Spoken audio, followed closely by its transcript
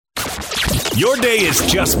Your day is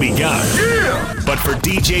just begun. Yeah! But for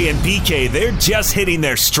DJ and PK, they're just hitting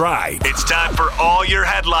their stride. It's time for all your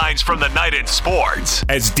headlines from the night in sports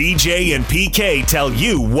as DJ and PK tell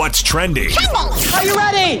you what's trending. Are you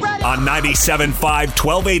ready? On 97.5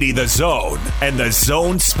 1280 The Zone and The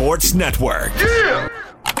Zone Sports Network. Yeah!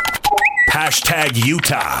 Hashtag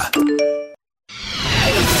Utah.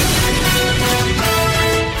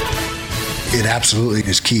 It absolutely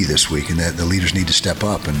is key this week, and that the leaders need to step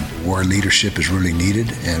up. And where leadership is really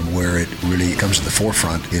needed and where it really comes to the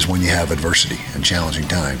forefront is when you have adversity and challenging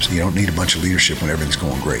times. You don't need a bunch of leadership when everything's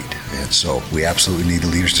going great. And so we absolutely need the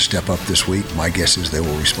leaders to step up this week. My guess is they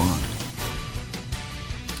will respond.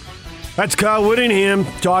 That's Kyle Whittingham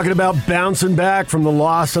talking about bouncing back from the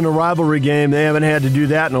loss in a rivalry game. They haven't had to do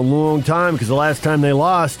that in a long time because the last time they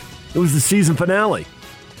lost, it was the season finale.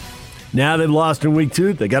 Now they've lost in week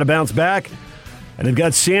 2. They got to bounce back. And they've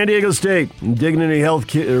got San Diego State and Dignity Health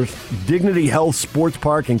Sports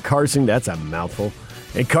Park in Carson. That's a mouthful.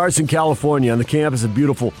 In Carson, California, on the campus of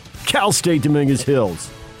beautiful Cal State Dominguez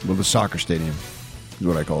Hills. Well, the soccer stadium is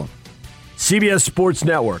what I call it. CBS Sports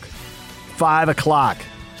Network, 5 o'clock.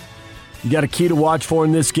 You got a key to watch for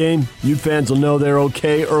in this game. You fans will know they're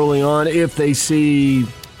okay early on if they see... I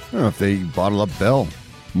don't know if they bottle up Bell.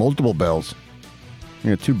 Multiple Bells.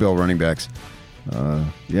 2 Bell running backs.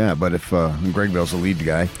 But if Greg Bell's the lead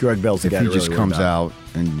guy. Greg Bell's the guy. If he just comes out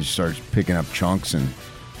and just starts picking up chunks and,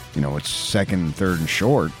 it's second, third, and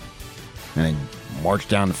short, and they march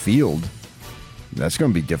down the field, that's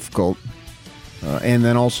going to be difficult. And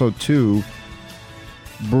then also, too,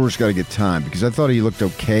 Brewer's got to get time because I thought he looked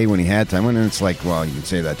okay when he had time. And it's like, well, you can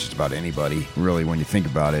say that just about anybody, really, when you think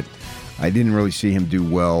about it. I didn't really see him do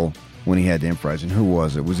well when he had to improvise. And who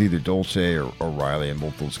was it? It was either Dolce or Riley, and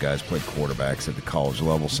both those guys played quarterbacks at the college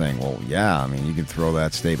level saying, well, yeah, I mean, you can throw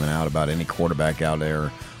that statement out about any quarterback out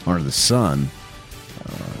there under the sun.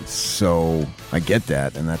 So I get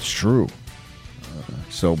that, and that's true.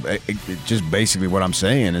 So just basically what I'm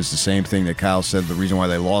saying is the same thing that Kyle said. The reason why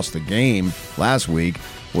they lost the game last week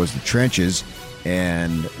was the trenches,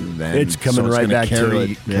 and then it's coming right back to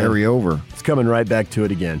it. Carry over. It's coming right back to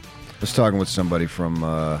it again. I was talking with somebody from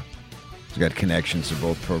who's got connections to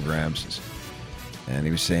both programs, and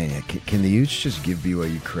he was saying, can the Utes just give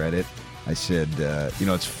BYU credit? I said,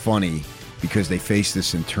 it's funny because they face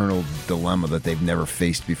this internal dilemma that they've never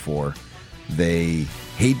faced before. They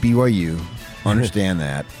hate BYU, understand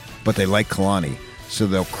that, but they like Kalani. So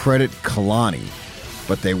they'll credit Kalani,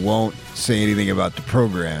 but they won't say anything about the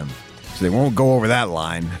program. So they won't go over that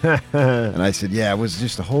line. And I said, yeah, it was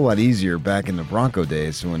just a whole lot easier back in the Bronco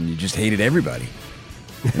days when you just hated everybody.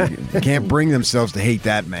 They can't bring themselves to hate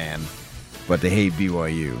that man, but they hate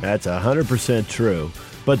BYU. That's 100% true.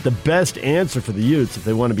 But the best answer for the Utes, if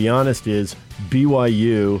they want to be honest, is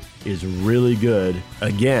BYU is really good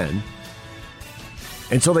again.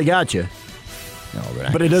 And so they got you. No,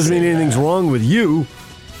 but it doesn't mean anything's wrong with you.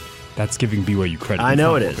 That's giving BYU credit. I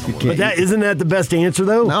know it is. But isn't that the best answer,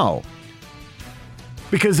 though? No.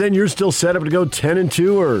 Because then you're still set up to go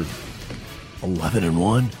 10-2 or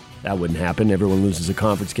 11-1. That wouldn't happen. Everyone loses a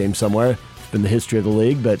conference game somewhere. It's been the history of the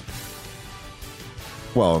league, but...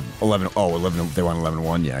 Well, 11. They won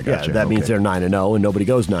 11-1. Yeah, I got you. That means they're 9-0, and nobody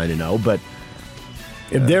goes 9-0. But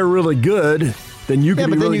if they're really good, then you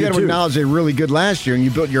can be really good, too. Yeah, but then you got to acknowledge they're really good last year, and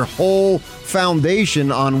you built your whole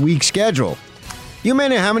foundation on weak schedule. You may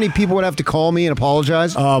know how many people would have to call me and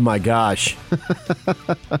apologize? Oh, my gosh.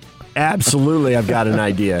 Absolutely, I've got an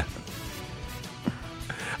idea.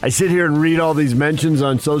 I sit here and read all these mentions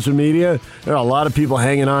on social media. There are a lot of people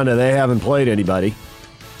hanging on to they haven't played anybody.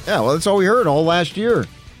 Yeah, well, that's all we heard all last year.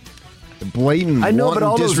 The blatant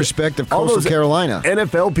disrespect of Coastal Carolina.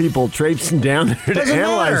 NFL people traipsing down there to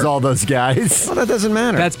analyze all those guys. Well, that doesn't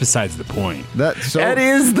matter. That's besides the point. That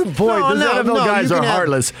is the point. Those NFL guys are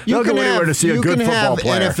heartless. They'll go anywhere to see a good football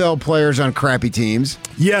player. You can have NFL players on crappy teams.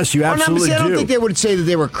 Yes, you absolutely do. I don't think they would say that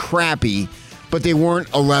they were crappy, but they weren't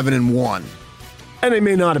 11-1. And they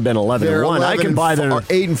may not have been 11-1. I can buy them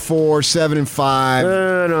 8-4,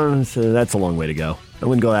 7-5. No, so that's a long way to go. I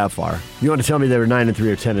wouldn't go that far. You want to tell me they were 9-3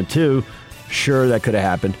 or 10-2? Sure, that could have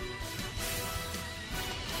happened.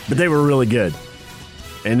 But they were really good.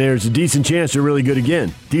 And there's a decent chance they're really good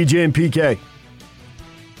again. DJ and PK.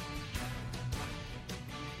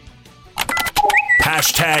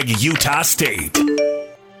 Hashtag Utah State.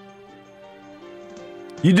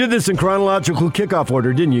 You did this in chronological kickoff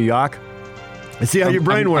order, didn't you, Yak? I see how your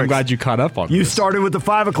brain works. I'm glad you caught up on this. You started with the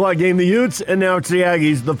 5 o'clock game, the Utes, and now it's the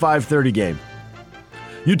Aggies, the 5:30 game.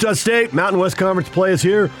 Utah State, Mountain West Conference play is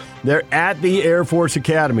here. They're at the Air Force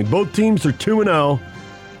Academy. Both teams are 2-0.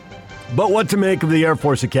 But what to make of the Air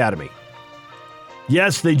Force Academy?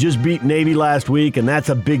 Yes, they just beat Navy last week, and that's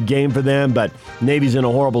a big game for them, but Navy's in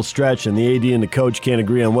a horrible stretch, and the AD and the coach can't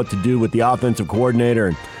agree on what to do with the offensive coordinator,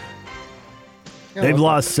 and they've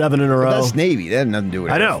lost 7 in a row. That's Navy. That had nothing to do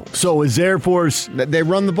with it. I know. So is Air Force... They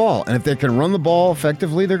run the ball, and if they can run the ball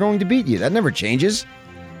effectively, they're going to beat you. That never changes.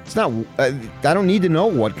 It's not. I don't need to know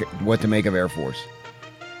what to make of Air Force.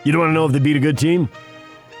 You don't want to know if they beat a good team?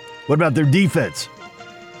 What about their defense?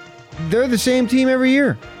 They're the same team every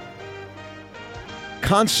year.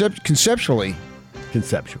 Conceptually.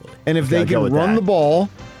 And if they can run the ball,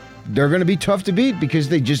 they're going to be tough to beat because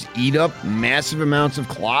they just eat up massive amounts of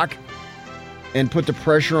clock and put the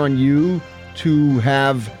pressure on you to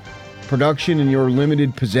have production in your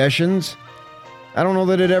limited possessions. I don't know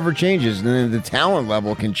that it ever changes. And then the talent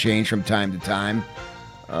level can change from time to time.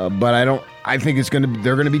 But I think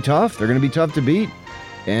they're going to be tough. They're going to be tough to beat.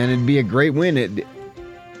 And it'd be a great win.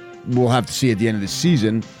 We'll have to see at the end of the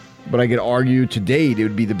season. But I could argue to date it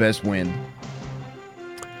would be the best win.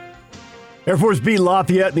 Air Force beat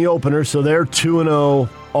Lafayette in the opener, so they're 2-0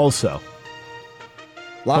 also.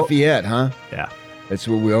 Lafayette, huh? Yeah. That's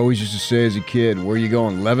what we always used to say as a kid. Where are you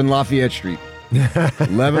going? 11 Lafayette Street.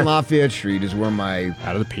 11 Lafayette Street is where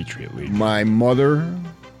out of the Patriot League. My mother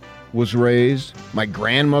was raised. My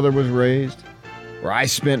grandmother was raised. Where I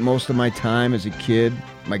spent most of my time as a kid.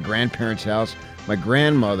 My grandparents' house. My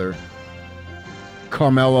grandmother,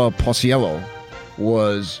 Carmela Posiello,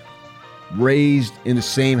 was raised in the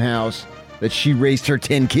same house that she raised her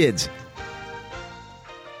 10 kids.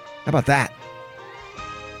 How about that?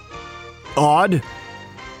 Odd,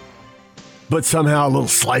 but somehow a little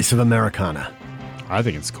slice of Americana. I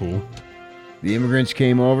think it's cool. The immigrants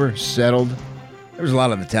came over, settled. There was a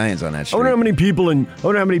lot of Italians on that street. I wonder how many people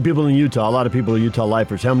in Utah, a lot of people are Utah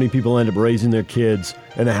lifers, how many people end up raising their kids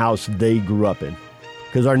in the house they grew up in?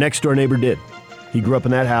 Because our next door neighbor did. He grew up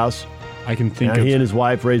in that house. I can think of... He and his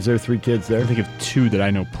wife raised their 3 kids there. I can think of 2 that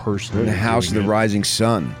I know personally. In the house of the rising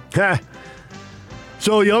sun.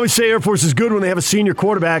 So you always say Air Force is good when they have a senior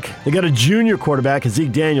quarterback. They got a junior quarterback,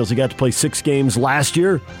 Zeke Daniels. He got to play 6 games last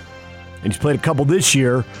year, and he's played a couple this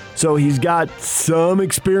year. So he's got some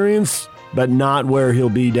experience, but not where he'll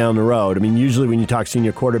be down the road. I mean, usually when you talk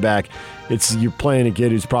senior quarterback, you're playing a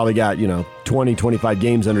kid who's probably got, 20, 25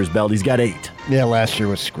 games under his belt. He's got 8. Yeah, last year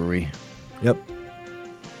was screwy. Yep.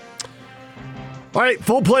 All right,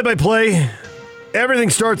 full play-by-play. Everything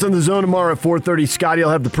starts on The Zone tomorrow at 4:30. Scotty will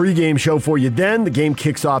have the pregame show for you then. The game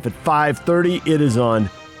kicks off at 5:30. It is on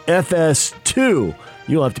FS2.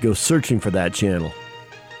 You'll have to go searching for that channel.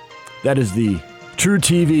 That is the true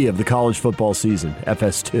TV of the college football season,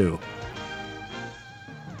 FS2.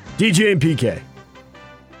 DJ and PK.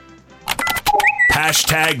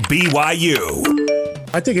 Hashtag BYU.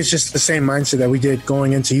 I think it's just the same mindset that we did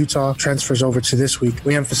going into Utah, transfers over to this week.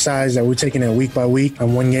 We emphasize that we're taking it week by week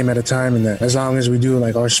and one game at a time, and that as long as we do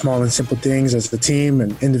like our small and simple things as the team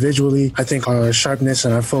and individually, I think our sharpness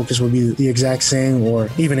and our focus will be the exact same or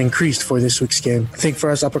even increased for this week's game. I think for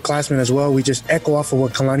us upperclassmen as well, we just echo off of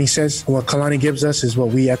what Kalani says. What Kalani gives us is what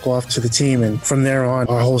we echo off to the team, and from there on,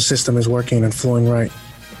 our whole system is working and flowing right.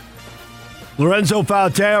 Lorenzo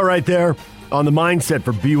Fauteo right there on the mindset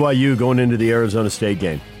for BYU going into the Arizona State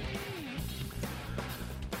game.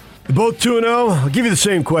 They're both 2-0. I'll give you the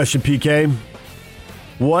same question, PK.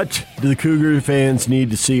 What do the Cougar fans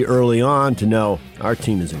need to see early on to know our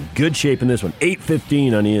team is in good shape in this one?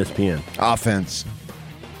 8:15 on ESPN. Offense.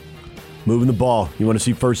 Moving the ball. You want to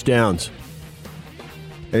see first downs.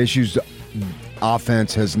 Issues.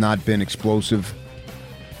 Offense has not been explosive.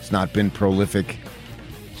 It's not been prolific.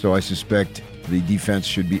 So I suspect the defense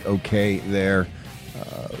should be okay there.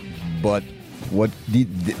 But what the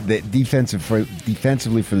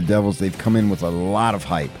defensively for the Devils, they've come in with a lot of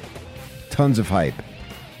hype. Tons of hype.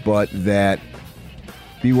 But that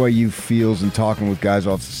BYU feels, in talking with guys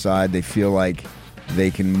off the side, they feel like they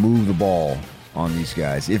can move the ball on these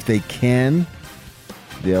guys. If they can,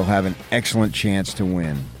 they'll have an excellent chance to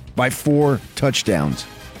win by 4 touchdowns,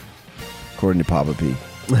 according to Papa P.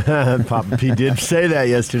 Papa P did say that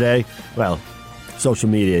yesterday. Well, social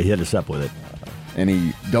media hit us up with it. And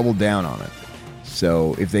he doubled down on it.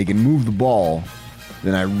 So if they can move the ball,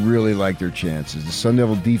 then I really like their chances. The Sun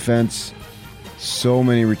Devil defense, so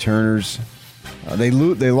many returners. They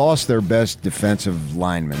lost their best defensive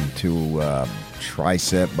lineman to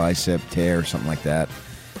bicep tear, something like that.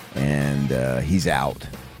 And he's out.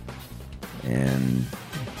 And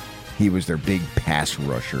he was their big pass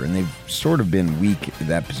rusher. And they've sort of been weak at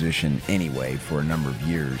that position anyway for a number of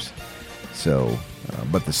years. So,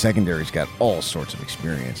 but the secondary's got all sorts of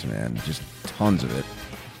experience, man. Just tons of it.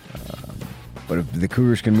 But if the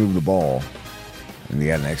Cougars can move the ball, then they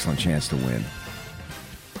got an excellent chance to win.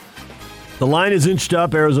 The line is inched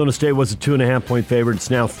up. Arizona State was a 2.5-point favorite. It's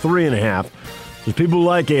now 3.5. So people who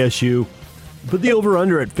like ASU, put the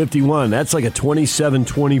over-under at 51. That's like a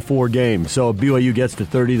 27-24 game. So if BYU gets to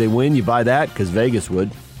 30, they win. You buy that because Vegas would.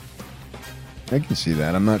 I can see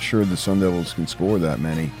that. I'm not sure the Sun Devils can score that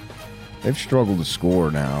many. They've struggled to score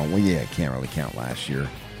now. Well, yeah, I can't really count last year.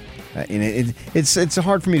 And it's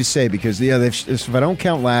hard for me to say because, if I don't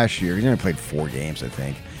count last year, they only played 4 games, I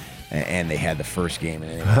think. And they had the first game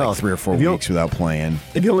in like 3 or 4 weeks without playing.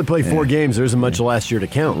 If you only play 4 games, there isn't much last year to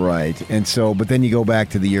count. Right. And so, but then you go back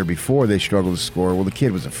to the year before, they struggled to score. Well, the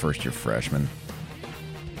kid was a first-year freshman.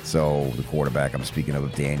 So the quarterback, I'm speaking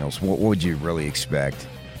of Daniels, what would you really expect?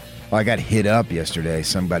 Well, I got hit up yesterday.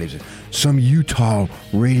 Some Utah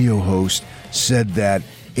radio host said that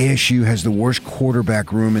ASU has the worst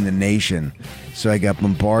quarterback room in the nation. So I got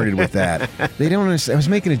bombarded with that. They don't understand. I was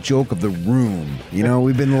making a joke of the room.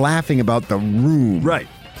 We've been laughing about the room. Right.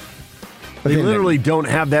 But they literally don't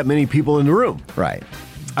have that many people in the room. Right.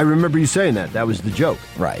 I remember you saying that. That was the joke.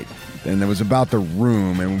 Right. And it was about the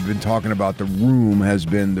room, and we've been talking about the room has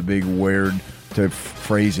been the big weird to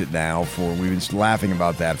phrase it now we've been laughing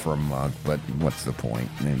about that for a month, but what's the point?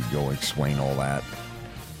 And go explain all that.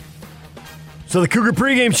 So the Cougar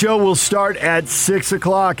pregame show will start at 6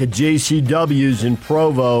 o'clock at JCW's in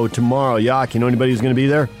Provo tomorrow. Yak, you know anybody who's going to be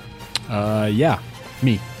there? Yeah,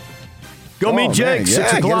 me. Go meet Jake, 6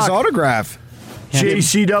 o'clock. Get his autograph.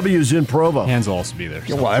 JCW's in Provo. Hans will also be there.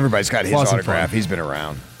 So. Well, everybody's got his autograph. He's been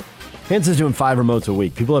around. Hans is doing 5 remotes a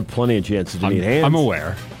week. People have plenty of chances to meet Hans. I'm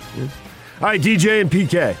aware. Yeah. All right, DJ and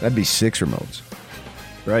PK. That'd be 6 remotes.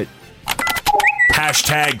 Right.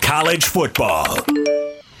 Hashtag college football.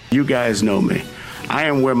 You guys know me. I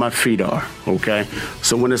am where my feet are, okay?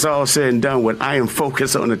 So when it's all said and done with, I am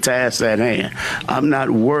focused on the task at hand. I'm not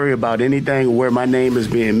worried about anything where my name is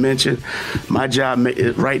being mentioned. My job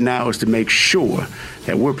right now is to make sure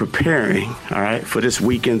that we're preparing, all right, for this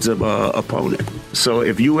weekend's opponent. So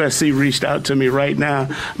if USC reached out to me right now,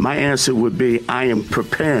 my answer would be I am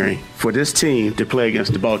preparing for this team to play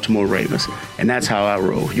against the Baltimore Ravens. And that's how I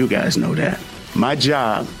roll. You guys know that. My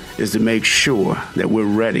job is to make sure that we're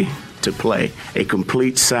ready to play a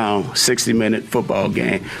complete, sound 60-minute football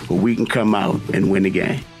game where we can come out and win the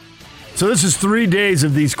game. So this is 3 days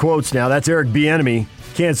of these quotes now. That's Eric Bieniemy,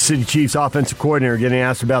 Kansas City Chiefs offensive coordinator, getting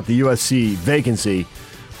asked about the USC vacancy.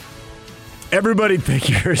 Everybody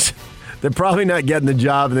figures they're probably not getting the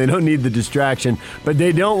job and they don't need the distraction, but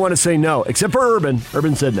they don't want to say no, except for Urban.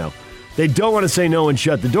 Urban said no. They don't want to say no and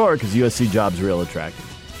shut the door because the USC job's real attractive.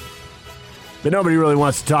 But nobody really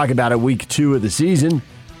wants to talk about it week 2 of the season.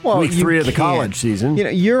 Well, week 3 of the college season.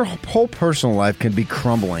 Your whole personal life can be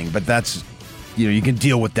crumbling, but that's, you can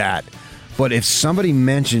deal with that. But if somebody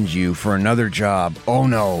mentions you for another job, oh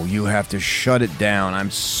no, you have to shut it down.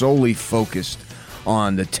 I'm solely focused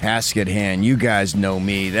on the task at hand. You guys know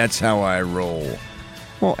me. That's how I roll.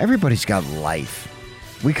 Well, everybody's got life.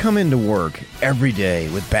 We come into work every day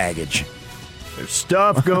with baggage. There's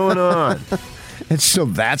stuff going on. And so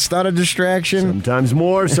that's not a distraction? Sometimes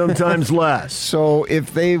more, sometimes less. So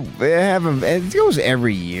if they have them, it goes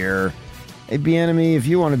every year. Hey, Bieniemy, if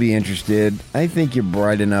you want to be interested, I think you're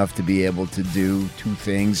bright enough to be able to do 2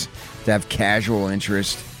 things, to have casual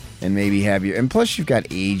interest and maybe have your, and plus you've got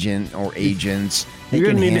agent or agents. You're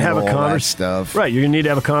going to need to have a conversation. Stuff. Right, you're going to need to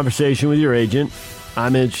have a conversation with your agent.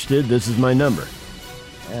 I'm interested. This is my number.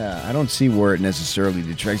 Yeah, I don't see where it necessarily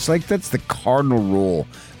detracts. It's like that's the cardinal rule.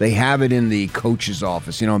 They have it in the coach's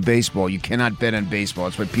office. In baseball, you cannot bet on baseball.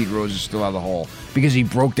 That's why Pete Rose is still out of the Hall, because he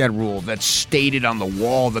broke that rule that's stated on the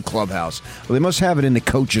wall of the clubhouse. Well, they must have it in the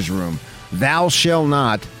coach's room. Thou shall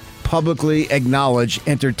not publicly acknowledge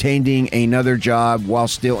entertaining another job while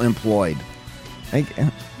still employed.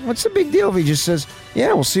 What's the big deal if he just says,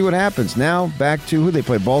 yeah, we'll see what happens. Now, back to who they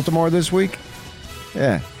play, Baltimore this week?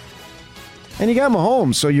 Yeah. And you got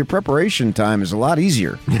Mahomes, so your preparation time is a lot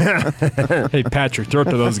easier. Hey, Patrick, throw it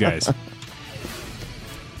to those guys.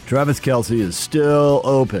 Travis Kelce is still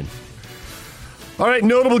open. All right,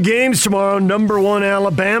 notable games tomorrow. Number 1,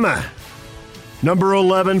 Alabama. Number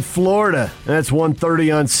 11, Florida. That's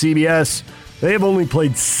 1:30 on CBS. They have only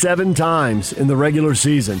played 7 times in the regular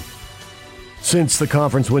season since the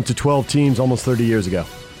conference went to 12 teams almost 30 years ago.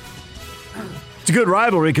 It's a good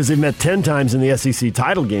rivalry because they've met 10 times in the SEC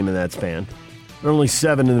title game in that span. There are only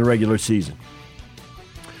 7 in the regular season.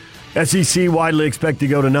 SEC widely expect to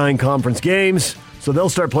go to 9 conference games, so they'll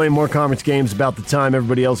start playing more conference games about the time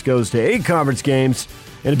everybody else goes to 8 conference games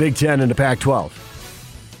in the Big Ten and the Pac-12.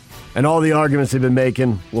 And all the arguments they've been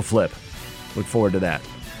making will flip. Look forward to that.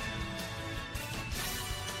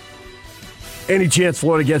 Any chance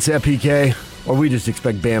Florida gets that, PK? Or we just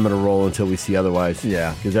expect Bama to roll until we see otherwise.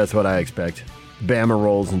 Yeah. Because that's what I expect. Bama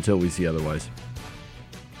rolls until we see otherwise.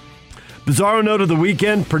 Bizarro note of the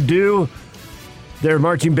weekend, Purdue. Their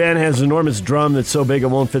marching band has an enormous drum that's so big it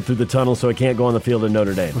won't fit through the tunnel, so it can't go on the field in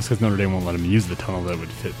Notre Dame. That's because Notre Dame won't let them use the tunnel that would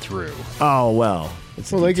fit through. Oh, well.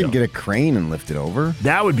 Well, they could get a crane and lift it over.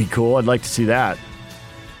 That would be cool. I'd like to see that.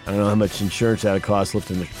 I don't know how much insurance that would cost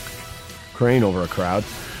lifting the crane over a crowd.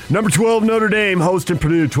 Number 12, Notre Dame, hosting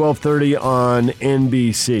Purdue, 12:30 on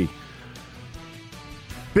NBC.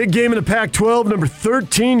 Big game in the Pac-12, number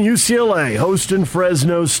 13, UCLA, hosting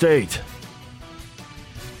Fresno State.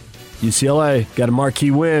 UCLA got a marquee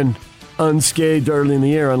win, unscathed early in the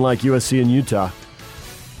year, unlike USC and Utah.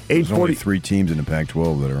 There's only 3 teams in the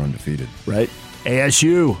Pac-12 that are undefeated. Right.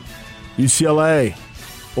 ASU, UCLA,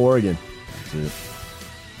 Oregon. That's it.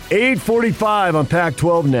 8:45 on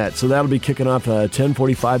Pac-12 net, so that'll be kicking off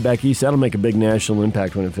 10:45 back east. That'll make a big national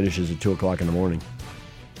impact when it finishes at 2 o'clock in the morning.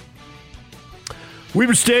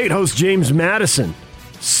 Weber State hosts James Madison,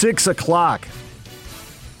 6 o'clock.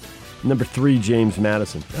 Number 3, James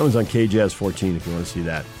Madison. That one's on KJazz 14 if you want to see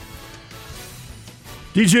that.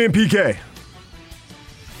 DJ and PK.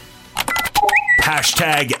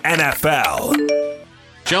 Hashtag NFL.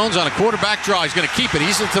 Jones on a quarterback draw. He's going to keep it.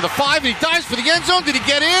 He's into the 5, and he dives for the end zone. Did he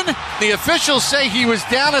get in? The officials say he was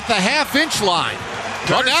down at the half-inch line.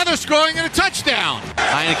 Well, now they're scoring in a touchdown.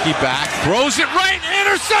 Heineke back, throws it right,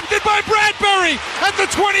 intercepted by Bradbury at the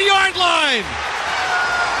 20-yard line.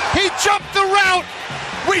 He jumped the route.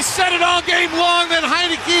 We said it all game long that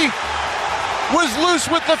Heineke was loose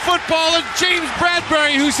with the football, and James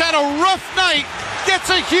Bradbury, who's had a rough night, gets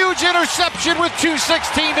a huge interception with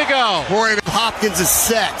 2:16 to go. Corey Hopkins is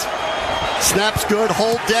set. Snaps good,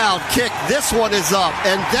 hold down, kick. This one is up,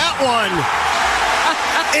 and that one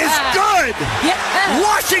is good. Yeah.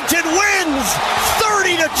 Washington wins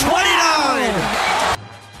 30-29.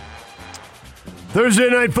 Thursday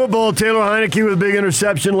Night Football, Taylor Heineke with a big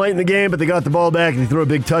interception late in the game, but they got the ball back and they threw a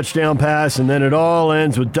big touchdown pass, and then it all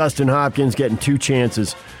ends with Dustin Hopkins getting 2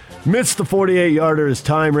 chances. Missed the 48-yarder as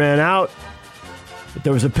time ran out, but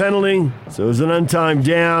there was a penalty, so it was an untimed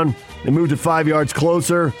down. They moved it 5 yards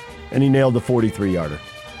closer, and he nailed the 43-yarder.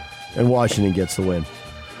 And Washington gets the win.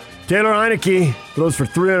 Taylor Heineke throws for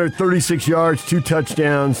 336 yards, 2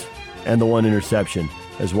 touchdowns, and the 1 interception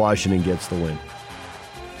as Washington gets the win.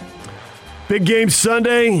 Big game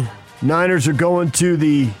Sunday. Niners are going to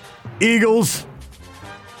the Eagles.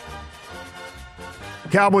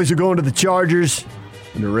 Cowboys are going to the Chargers.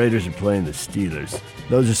 And the Raiders are playing the Steelers.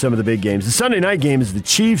 Those are some of the big games. The Sunday night game is the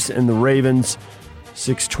Chiefs and the Ravens,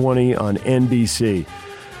 6:20 on NBC.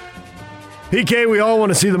 PK, we all want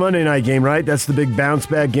to see the Monday night game, right? That's the big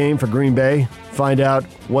bounce-back game for Green Bay. Find out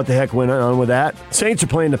what the heck went on with that. Saints are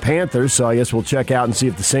playing the Panthers, so I guess we'll check out and see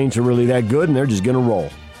if the Saints are really that good, and they're just going to roll.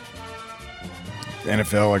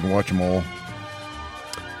 NFL, I can watch them all.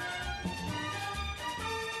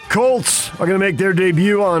 Colts are going to make their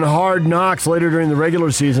debut on Hard Knocks later during the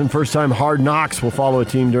regular season. First time Hard Knocks will follow a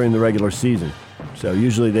team during the regular season. So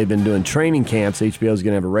usually they've been doing training camps. HBO is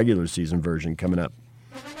going to have a regular season version coming up.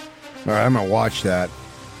 All right, I'm going to watch that.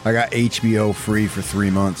 I got HBO free for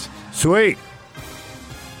 3 months. Sweet.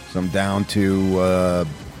 So I'm down to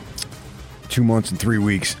 2 months and 3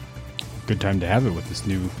 weeks. Good time to have it with this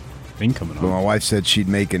new thing coming on. But my wife said she'd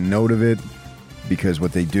make a note of it because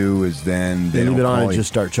what they do is then they don't leave it on call and you. just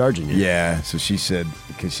start charging you. Yeah, so she said,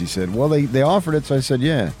 because she said, well, they offered it, so I said,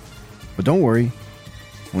 yeah. But don't worry.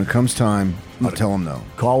 When it comes time, I'll tell them no.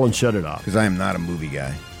 Call and shut it off. Because I am not a movie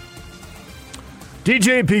guy.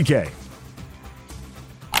 DJ and PK.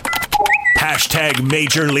 Hashtag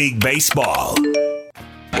Major League Baseball.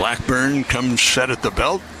 Blackburn comes set at the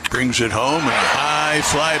belt, brings it home, and a high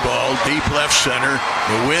fly ball deep left center.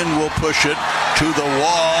 The wind will push it to the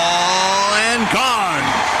wall and gone.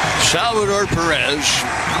 Salvador Perez,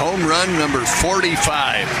 home run number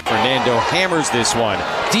 45. Fernando hammers this one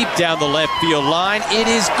deep down the left field line. It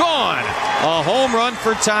is gone. A home run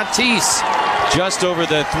for Tatis. Just over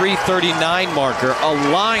the 339 marker, a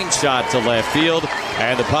line shot to left field,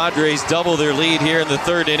 and the Padres double their lead here in the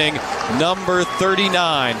third inning. Number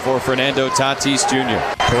 39 for Fernando Tatis Jr.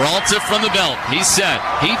 Peralta from the belt. He's set.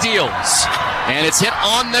 He deals. And it's hit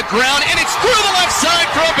on the ground, and it's through the left side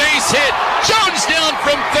for a base hit. Jones down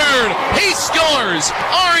from third. He scores.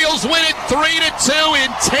 Orioles win it 3-2 in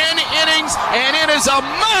 10 innings, and it is a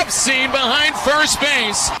mob scene behind first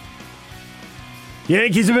base.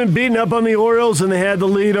 Yankees have been beating up on the Orioles, and they had the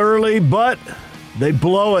lead early, but they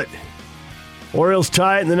blow it. Orioles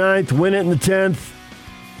tie it in the 9th, win it in the 10th.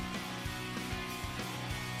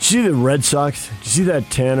 Did you see the Red Sox? Did you see that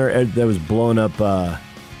Tanner that was blowing up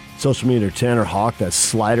social media, Tanner Houck, that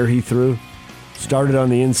slider he threw. Started on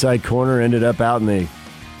the inside corner, ended up out in the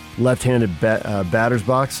left-handed batter's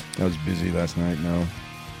box. I was busy last night, no.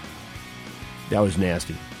 That was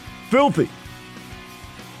nasty. Filthy.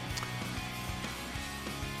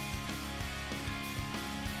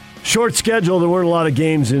 Short schedule. There weren't a lot of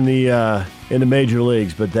games in the major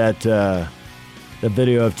leagues, but that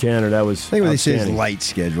video of Tanner, that was I think what they say is light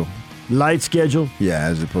schedule. Light schedule? Yeah,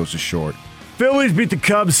 as opposed to short. Phillies beat the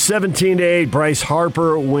Cubs 17-8. Bryce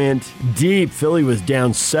Harper went deep. Philly was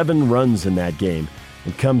down 7 runs in that game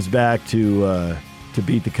and comes back to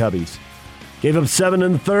beat the Cubbies. Gave up 7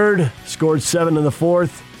 in the third, scored 7 in the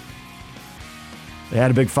fourth. They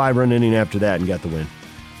had a big 5-run inning after that and got the win.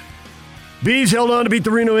 Bees held on to beat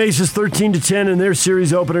the Reno Aces 13-10 in their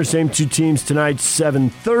series opener. Same 2 teams tonight,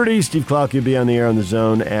 7:30. Steve Klauke will be on the air on the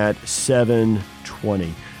Zone at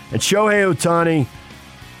 7:20. And Shohei Ohtani,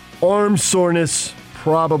 arm soreness,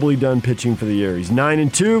 probably done pitching for the year. He's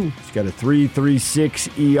 9-2. He's got a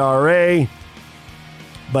 3.36 ERA,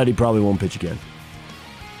 but he probably won't pitch again.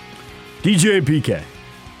 DJ and PK.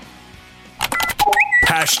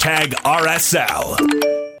 Hashtag RSL.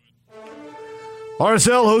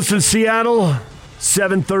 RSL hosted Seattle,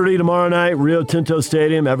 7:30 tomorrow night, Rio Tinto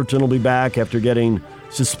Stadium. Everton will be back after getting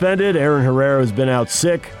suspended. Aaron Herrera has been out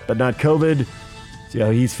sick, but not COVID. See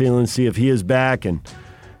how he's feeling, see if he is back. And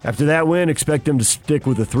after that win, expect them to stick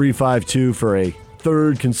with the 3-5-2 for a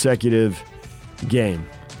 3rd consecutive game.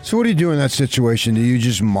 So what do you do in that situation? Do you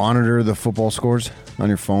just monitor the football scores on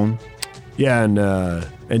your phone? Yeah, and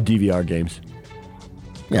DVR games.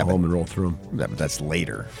 Go home and roll through them. Yeah, but that's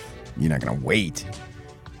later. You're not going to wait.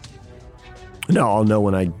 No, I'll know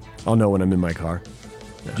when I'm in my car.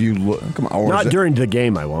 Yeah. Do you look? Come on, not during the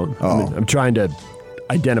game. I won't. Oh. I'm trying to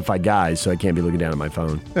identify guys, so I can't be looking down at my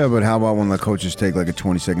phone. Yeah, but how about when the coaches take like a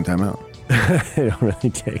 20-second timeout? They don't really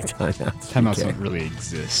take timeouts. Timeouts don't really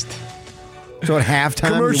exist. So at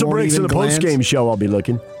halftime, commercial breaks in the post-game show, I'll be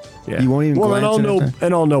looking. Yeah. You won't even glance. Well,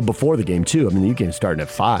 and I'll know before the game too. I mean, the game's starting at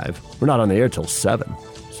 5. We're not on the air till 7.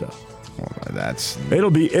 So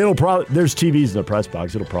it'll probably there's TVs in the press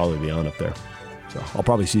box. It'll probably be on up there. So I'll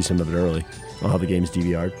probably see some of it early. I'll have the games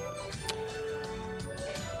DVR'd.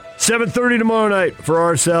 7:30 tomorrow night for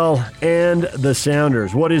RSL and the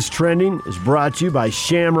Sounders. What is trending is brought to you by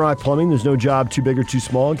Shamrock Plumbing. There's no job too big or too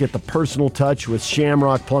small. Get the personal touch with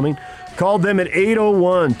Shamrock Plumbing. Call them at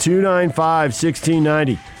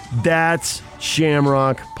 801-295-1690. That's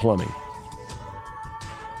Shamrock Plumbing.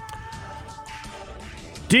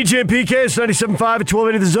 DJ and PK, it's 97.5 at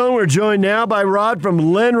 1280 The Zone. We're joined now by Rod from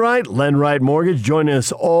Lenwright. Lenwright Mortgage joining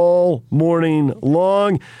us all morning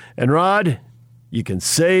long. And Rod, you can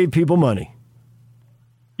save people money.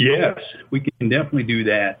 Yes, we can definitely do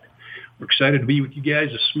that. We're excited to be with you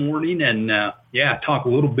guys this morning and, talk a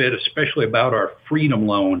little bit, especially about our Freedom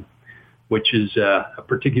Loan, which is a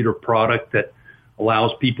particular product that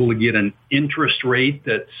allows people to get an interest rate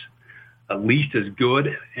that's at least as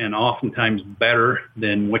good and oftentimes better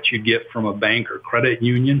than what you get from a bank or credit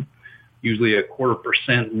union, usually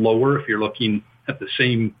 0.25% lower if you're looking at the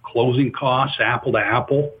same closing costs, apple to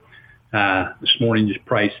apple. This morning just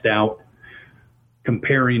priced out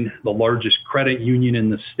comparing the largest credit union in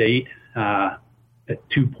the state at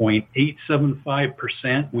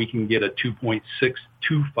 2.875%. We can get a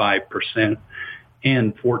 2.625%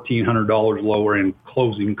 and $1,400 lower in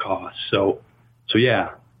closing costs. So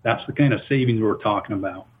yeah, that's the kind of savings we're talking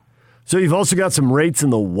about. So you've also got some rates in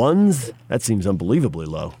the ones? That seems unbelievably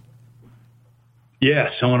low.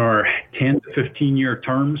 Yes, on our 10 to 15-year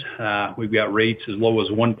terms, we've got rates as low as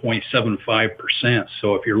 1.75%.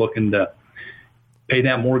 So if you're looking to pay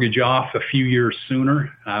that mortgage off a few years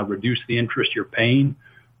sooner, reduce the interest you're paying,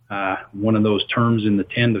 one of those terms in the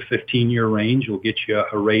 10 to 15-year range will get you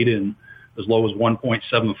a rate in as low as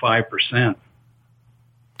 1.75%.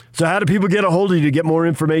 So how do people get a hold of you to get more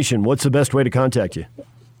information? What's the best way to contact you?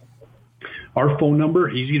 Our phone number,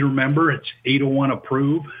 easy to remember, it's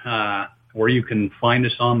 801-APPROVE, or you can find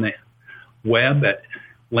us on the web at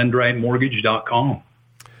lendrightmortgage.com.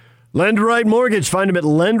 Lendright Mortgage. Find them at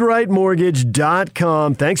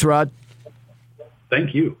lendrightmortgage.com. Thanks, Rod.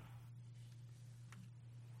 Thank you.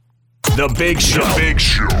 The Big Show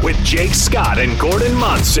with Jake Scott and Gordon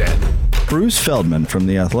Monson Bruce Feldman from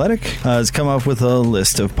The Athletic has come up with a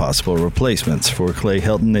list of possible replacements for Clay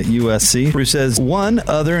Helton at USC. Bruce says one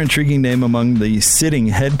other intriguing name among the sitting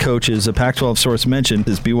head coaches a Pac-12 source mentioned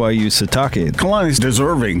is BYU Satake. Kalani's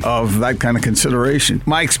deserving of that kind of consideration.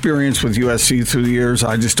 My experience with USC through the years,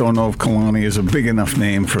 I just don't know if Kalani is a big enough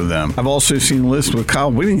name for them. I've also seen lists with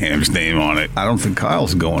Kyle Whittingham's name on it. I don't think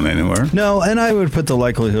Kyle's going anywhere. No, and I would put the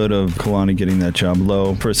likelihood of Kalani getting that job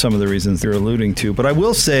low for some of the reasons you're alluding to. But I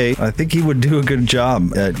will say, I think he would do a good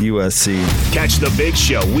job at USC. Catch the Big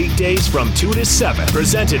Show weekdays from 2 to 7.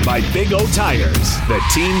 Presented by Big O Tires, the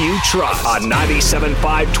team you trust. On 97.5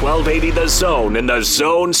 1280 The Zone and the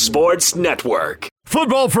Zone Sports Network.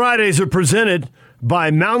 Football Fridays are presented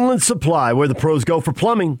by Mountainland Supply, where the pros go for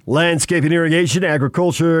plumbing, landscaping, irrigation,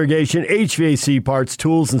 agriculture irrigation, HVAC parts,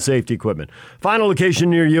 tools, and safety equipment. Find a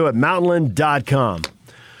location near you at mountainland.com.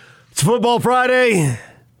 It's Football Friday.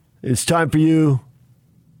 It's time for you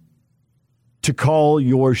to call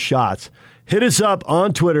your shots. Hit us up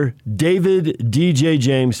on Twitter, David DJ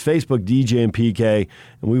James, Facebook DJ and PK,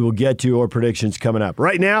 and we will get to your predictions coming up.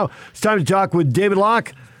 Right now, it's time to talk with David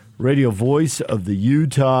Locke, radio voice of the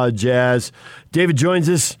Utah Jazz. David joins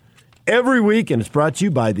us every week, and it's brought to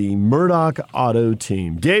you by the Murdoch Auto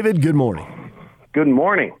Team. David, good morning. Good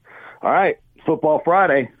morning. All right, Football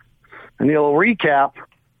Friday. And a little recap.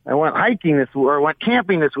 I went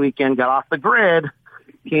camping this weekend, got off the grid,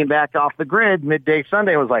 came back off the grid midday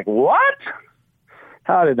Sunday, was like, what?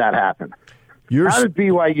 How did that happen? How did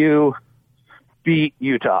BYU beat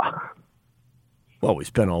Utah? Well, we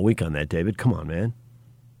spent all week on that, David. Come on, man.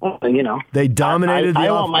 Well, they dominated.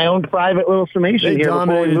 I want my own private little summation here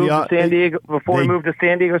before we move to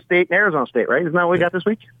San Diego State and Arizona State, right? Isn't that what we got this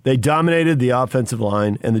week? They dominated the offensive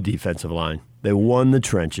line and the defensive line. They won the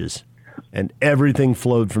trenches, and everything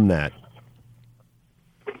flowed from that.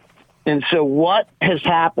 And so what has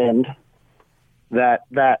happened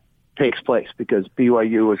that takes place? Because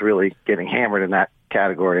BYU was really getting hammered in that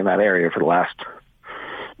category, in that area for the last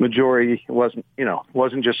majority. It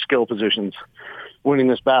wasn't just skill positions winning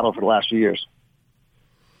this battle for the last few years.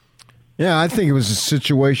 Yeah, I think it was a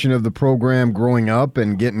situation of the program growing up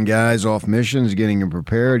and getting guys off missions, getting them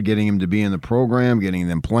prepared, getting them to be in the program, getting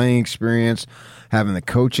them playing experience, having the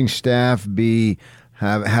coaching staff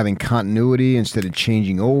having continuity instead of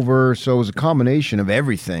changing over. So it was a combination of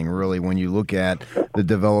everything, really, when you look at the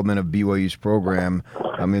development of BYU's program.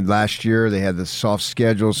 I mean, last year they had the soft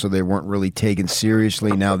schedule, so they weren't really taken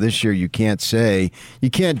seriously. Now this year you can't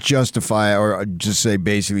justify or just say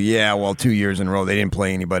basically, 2 years in a row they didn't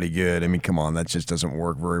play anybody good. I mean, come on, that just doesn't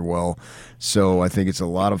work very well. So I think it's a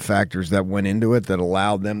lot of factors that went into it that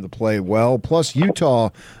allowed them to play well. Plus, Utah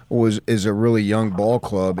is a really young ball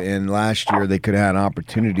club, and last year they could have had an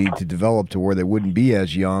opportunity to develop to where they wouldn't be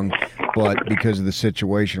as young, but because of the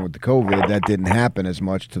situation with the COVID, that didn't happen as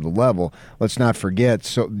much to the level. Let's not forget,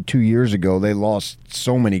 2 years ago they lost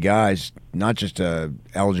so many guys, not just to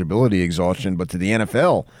eligibility exhaustion, but to the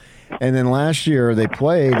NFL. And then last year they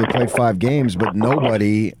played 5 games, but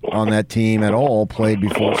nobody on that team at all played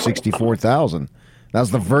before 64,000. That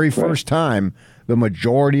was the very first time the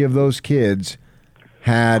majority of those kids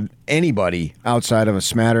had anybody outside of a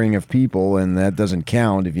smattering of people, and that doesn't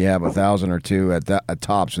count if you have 1,000 or 2 at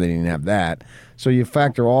top, so they didn't have that. So you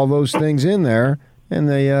factor all those things in there, and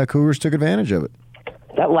the Cougars took advantage of it.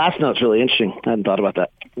 That last note's really interesting. I hadn't thought about that.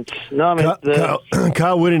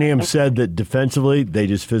 Kyle Whittingham said that defensively they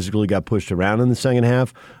just physically got pushed around in the second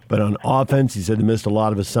half, but on offense he said they missed a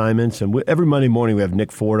lot of assignments. And every Monday morning we have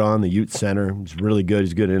Nick Ford on, the Ute center. He's really good.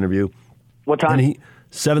 He's a good interview. What time?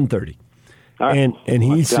 7:30. All right. And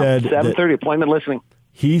he said 7:30 appointment listening.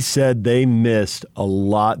 He said they missed a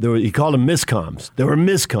lot. He called them miscoms. There were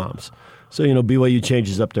miscoms. So BYU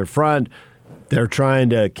changes up their front. They're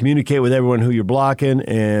trying to communicate with everyone who you're blocking,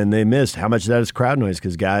 and they missed. How much of that is crowd noise?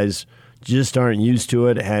 Because guys just aren't used to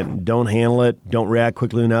it, and don't handle it, don't react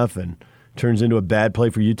quickly enough, and turns into a bad play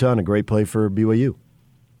for Utah and a great play for BYU.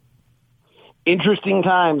 Interesting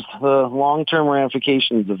times. The long-term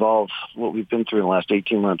ramifications of all of what we've been through in the last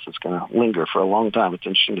 18 months. It's going to linger for a long time. It's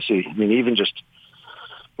interesting to see. I mean, even just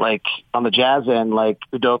like on the Jazz end, like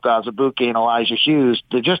Udoka Azubuike and Elijah Hughes,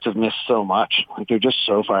 they just have missed so much. Like they're just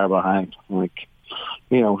so far behind. Like,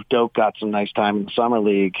 Udoka got some nice time in the summer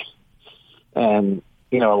league, and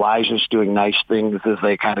Elijah's doing nice things as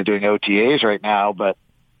they kind of doing OTAs right now, but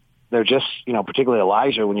they're just, particularly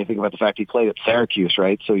Elijah, when you think about the fact he played at Syracuse,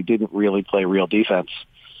 right? So he didn't really play real defense.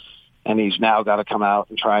 And he's now got to come out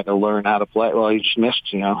and try to learn how to play. Well, he just missed,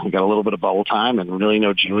 he got a little bit of bubble time and really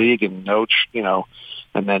no G League and no,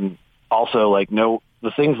 and then also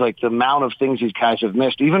the things like the amount of things these guys have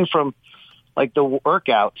missed, even from like the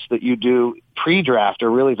workouts that you do pre-draft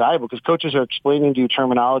are really valuable because coaches are explaining to you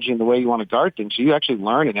terminology and the way you want to guard things. So you actually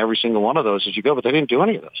learn in every single one of those as you go, but they didn't do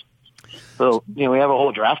any of those. So, we have a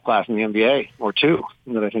whole draft class in the NBA, or two,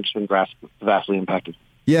 that I think has been vastly impacted.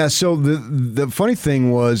 Yeah, so the funny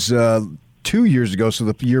thing was 2 years ago, so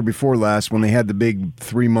the year before last, when they had the big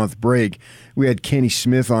 3-month break, we had Kenny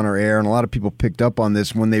Smith on our air, and a lot of people picked up on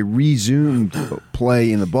this. When they resumed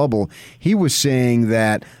play in the bubble, he was saying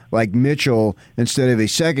that, like Mitchell, instead of a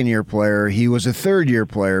second-year player, he was a third-year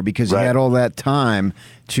player because he had all that time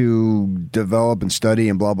to develop and study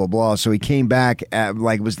and blah, blah, blah. So he came back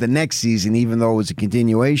like it was the next season, even though it was a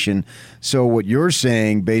continuation. So what you're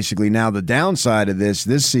saying, basically, now the downside of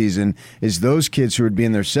this season is those kids who would be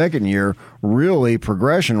in their second year, really,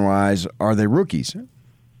 progression-wise, are they rookies?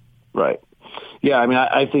 Right. Yeah, I mean,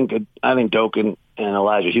 I think Doken and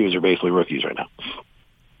Elijah Hughes are basically rookies right now.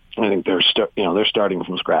 I think they're starting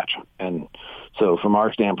from scratch, and so from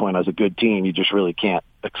our standpoint, as a good team, you just really can't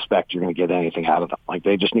expect you're going to get anything out of them. Like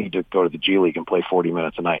they just need to go to the G League and play 40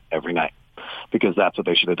 minutes a night every night, because that's what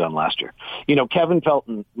they should have done last year. Kevin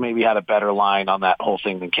Felton maybe had a better line on that whole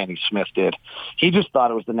thing than Kenny Smith did. He just thought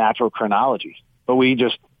it was the natural chronology, but we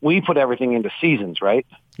put everything into seasons, right?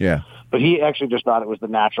 Yeah. But he actually just thought it was the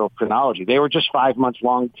natural chronology. They were just 5 months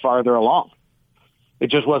farther along.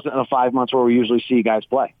 It just wasn't the 5 months where we usually see guys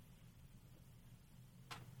play.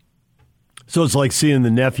 So it's like seeing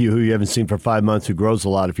the nephew who you haven't seen for 5 months who grows a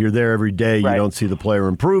lot. If you're there every day, you don't see the player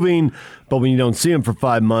improving. But when you don't see him for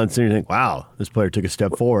 5 months, then you think, wow, this player took a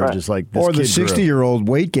step forward. Just like this or the kid 60-year-old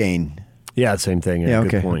weight gain. Yeah, same thing. Yeah,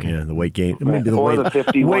 good point. Okay. Yeah, the weight gain. Right. Maybe the or the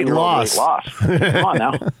 51-year-old weight loss. Come on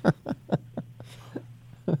now.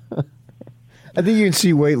 I think you can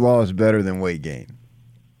see weight loss better than weight gain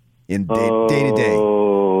in day-to-day.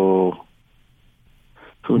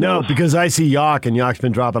 No, because I see Yock, and Yock's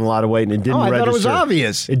been dropping a lot of weight, and it didn't register. I thought it was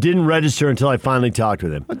obvious. It didn't register until I finally talked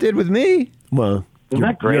with him. It did with me. Well, Isn't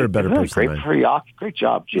that great? You're a better Isn't that person great than for Yock? Great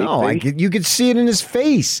job, Jake. No, you could see it in his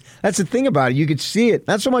face. That's the thing about it. You could see it,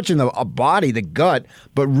 not so much in the body, the gut,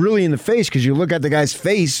 but really in the face, because you look at the guy's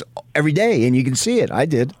face every day, and you can see it. I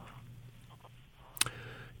did.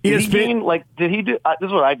 Did he gain, did he do, this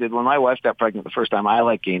is what I did when my wife got pregnant the first time.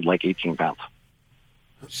 I gained 18 pounds.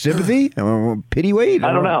 Sympathy? Pity weight?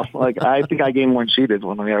 I don't know. I think I gained more than she did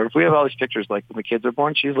when if we have all these pictures, when the kids are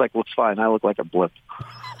born, she's like, looks fine. I look like a blip.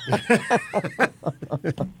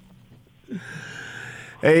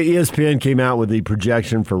 Hey, ESPN came out with the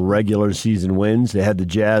projection for regular season wins. They had the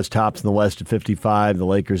Jazz tops in the West at 55, the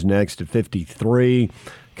Lakers next at 53.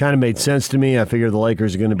 Kind of made sense to me. I figured the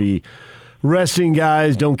Lakers are going to be resting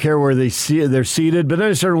guys, don't care where they're seated. But then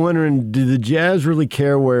I started wondering, do the Jazz really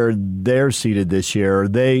care where they're seated this year?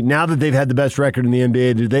 Now that they've had the best record in the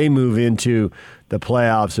NBA, do they move into the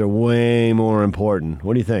playoffs? Are way more important.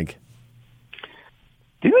 What do you think?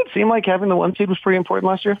 Didn't it seem like having the 1 seed was pretty important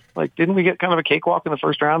last year? Didn't we get kind of a cakewalk in the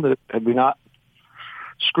first round that had we not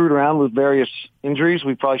screwed around with various injuries,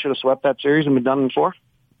 we probably should have swept that series and been done in 4?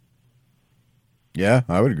 Yeah,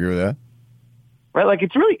 I would agree with that. Right,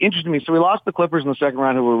 it's really interesting to me. So we lost the Clippers in the second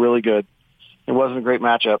round, who were really good. It wasn't a great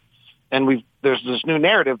matchup, and there's this new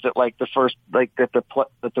narrative that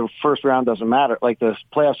the first round doesn't matter, the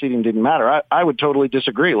playoff seeding didn't matter. I would totally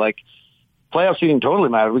disagree. Playoff seeding totally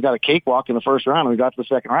mattered. We got a cakewalk in the first round, and we got to the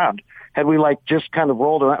second round. Had we just kind of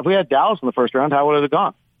rolled around, if we had Dallas in the first round, how would it have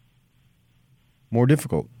gone? More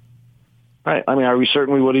difficult. Right. I mean, are we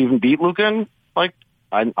certain we would have even beat Luka?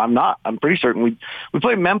 I'm not. I'm pretty certain we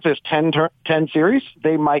played Memphis 10 series.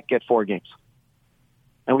 They might get 4 games,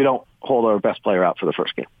 and we don't hold our best player out for the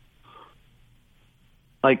first game.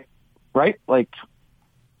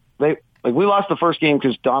 We lost the first game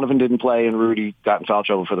because Donovan didn't play and Rudy got in foul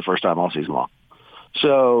trouble for the first time all season long.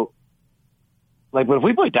 So, but if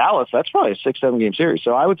we play Dallas, that's probably a 6-7 game series.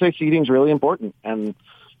 So I would say seeding is really important. And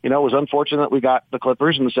it was unfortunate we got the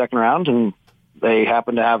Clippers in the second round, and they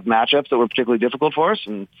happened to have matchups that were particularly difficult for us,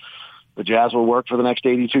 and the Jazz will work for the next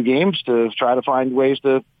 82 games to try to find ways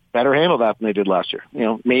to better handle that than they did last year.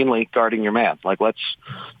 Mainly guarding your man. I've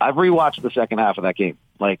rewatched the second half of that game.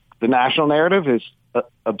 The national narrative is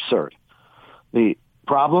absurd. The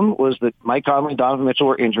problem was that Mike Conley and Donovan Mitchell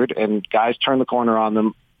were injured, and guys turned the corner on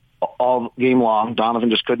them all game long. Donovan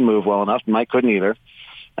just couldn't move well enough. Mike couldn't either.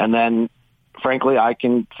 And then, frankly, I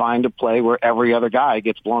can find a play where every other guy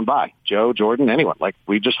gets blown by. Joe, Jordan, anyone.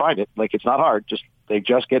 We just find it. It's not hard. They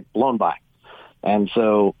just get blown by. And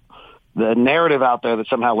so the narrative out there that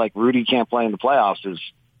somehow Rudy can't play in the playoffs is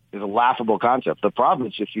a laughable concept. The problem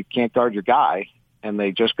is if you can't guard your guy and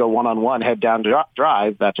they just go one-on-one, head down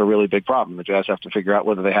drive, that's a really big problem. The Jazz have to figure out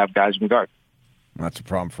whether they have guys who can guard. That's a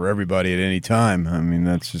problem for everybody at any time. I mean,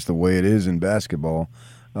 that's just the way it is in basketball.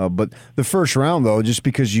 But the first round, though, just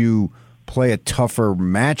because you play a tougher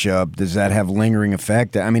matchup, does that have lingering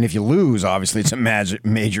effect? I mean, if you lose, obviously it's a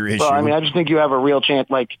major issue. Well, I mean, I just think you have a real chance.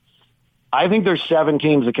 Like, I think there's 7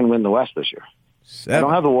 teams that can win the West this year. 7? I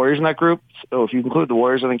don't have the Warriors in that group, so if you include the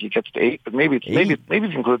Warriors, I think it gets to 8. But maybe if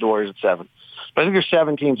you include the Warriors, it's 7. But I think there's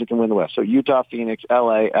 7 teams that can win the West. So Utah, Phoenix,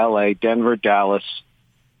 LA, Denver, Dallas.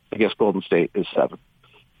 I guess Golden State is 7.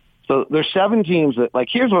 So there's 7 teams that, like,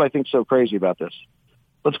 here's what I think is so crazy about this.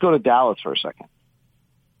 Let's go to Dallas for a second.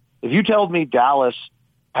 If you told me Dallas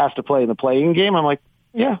has to play in the play-in game, I'm like,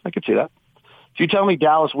 yeah, I could see that. If you tell me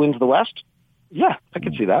Dallas wins the West, yeah, I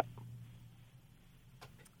could see that.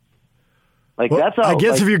 Like, well, that's how, I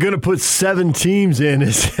guess if you're going to put 7 teams in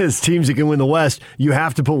as teams that can win the West, you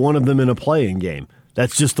have to put one of them in a play-in game.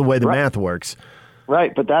 That's just the way the math works.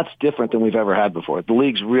 Right, but that's different than we've ever had before. The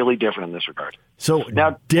league's really different in this regard. So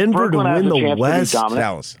now, Denver to win the West?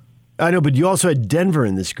 Dallas. I know, but you also had Denver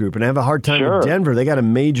in this group, and I have a hard time with Denver. They got a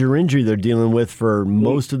major injury they're dealing with for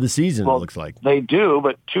most of the season, it looks like. They do,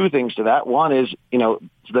 but 2 things to that. One is,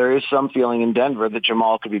 there is some feeling in Denver that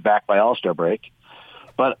Jamal could be back by All-Star break.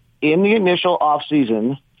 But in the initial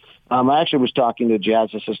offseason, I actually was talking to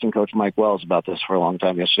Jazz assistant coach Mike Wells about this for a long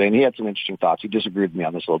time yesterday, and he had some interesting thoughts. He disagreed with me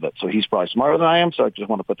on this a little bit, so he's probably smarter than I am, so I just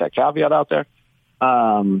want to put that caveat out there.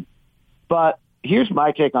 But here's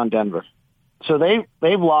my take on Denver. So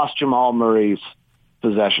they've lost Jamal Murray's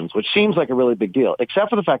possessions, which seems like a really big deal,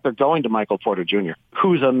 except for the fact they're going to Michael Porter Jr.,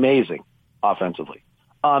 who's amazing offensively.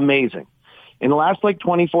 Amazing. In the last,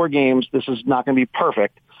 24 games, this is not going to be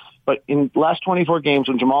perfect, but in the last 24 games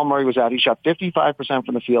when Jamal Murray was out, he shot 55%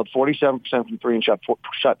 from the field, 47% from 3, and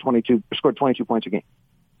scored 22 points a game.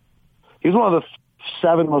 He's one of the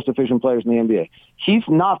 7 most efficient players in the NBA. He's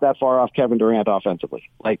not that far off Kevin Durant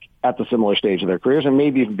offensively, at the similar stage of their careers, and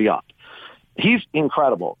maybe even beyond. He's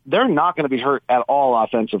incredible. They're not going to be hurt at all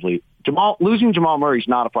offensively. Losing Jamal Murray is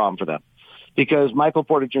not a problem for them because Michael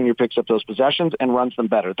Porter Jr. picks up those possessions and runs them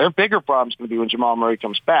better. Their bigger problem is going to be when Jamal Murray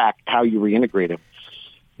comes back, how you reintegrate him.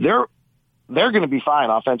 They're going to be fine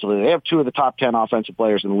offensively. They have 2 of the top 10 offensive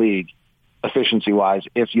players in the league, efficiency-wise,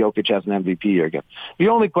 if Jokic has an MVP year again. The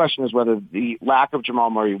only question is whether the lack of Jamal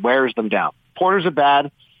Murray wears them down. Porter's a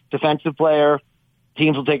bad defensive player.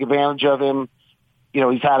 Teams will take advantage of him.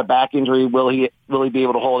 He's had a back injury. Will he be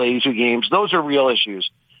able to hold 82 games? Those are real issues.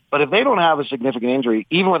 But if they don't have a significant injury,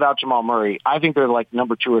 even without Jamal Murray, I think they're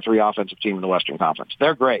number 2 or 3 offensive team in the Western Conference.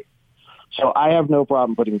 They're great. So I have no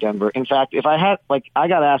problem putting Denver. In fact, if I had, I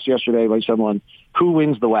got asked yesterday by someone, who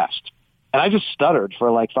wins the West? And I just stuttered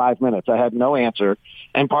for 5 minutes. I had no answer.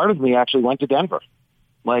 And part of me actually went to Denver.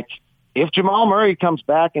 If Jamal Murray comes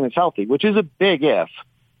back and is healthy, which is a big if,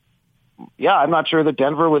 yeah, I'm not sure that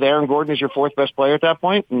Denver with Aaron Gordon as your 4th best player at that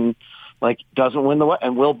point and doesn't win the West,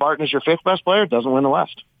 and Will Barton as your 5th best player doesn't win the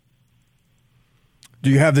West.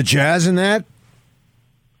 Do you have the Jazz in that?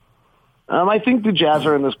 I think the Jazz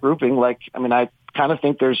are in this grouping. I kind of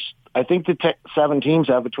think I think the 7 teams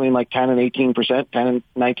have between 10 and 18%, 10 and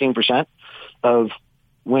 19% of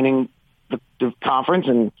winning the conference,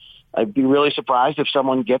 and I'd be really surprised if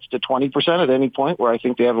someone gets to 20% at any point where I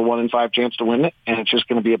think they have a 1 in 5 chance to win it, and it's just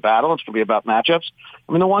going to be a battle. It's going to be about matchups.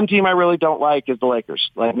 The one team I really don't like is the Lakers.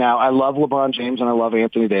 Now, I love LeBron James and I love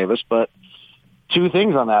Anthony Davis, but 2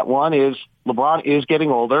 things on that. One is LeBron is getting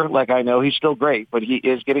older. I know he's still great, but he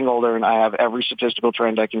is getting older, and I have every statistical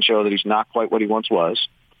trend I can show that he's not quite what he once was.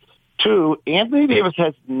 2, Anthony Davis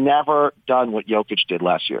has never done what Jokic did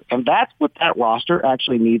last year, and that's what that roster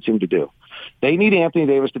actually needs him to do. They need Anthony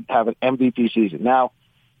Davis to have an MVP season. Now,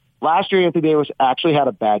 last year, Anthony Davis actually had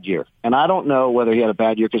a bad year, and I don't know whether he had a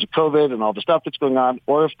bad year because of COVID and all the stuff that's going on,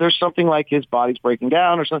 or if there's something like his body's breaking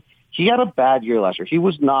down or something. He had a bad year last year. He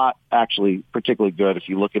was not actually particularly good if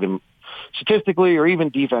you look at him statistically or even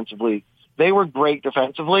defensively. They were great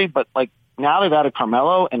defensively, but now they've added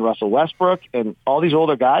Carmelo and Russell Westbrook and all these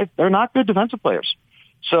older guys. They're not good defensive players.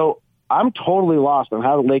 So I'm totally lost on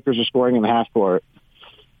how the Lakers are scoring in the half court.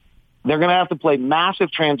 They're going to have to play massive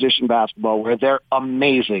transition basketball where they're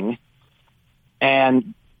amazing.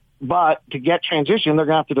 But to get transition, they're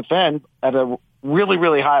going to have to defend at a really,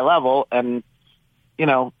 really high level. And,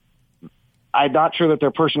 I'm not sure that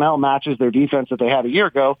their personnel matches their defense that they had a year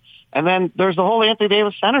ago. And then there's the whole Anthony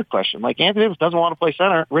Davis center question. Anthony Davis doesn't want to play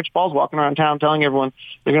center. Rich Paul's walking around town telling everyone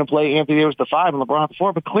they're going to play Anthony Davis the 5 and LeBron the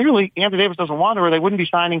 4. But clearly Anthony Davis doesn't want to, or they wouldn't be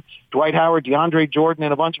signing Dwight Howard, DeAndre Jordan,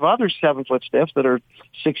 and a bunch of other 7-foot stiffs that are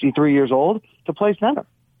 63 years old to play center.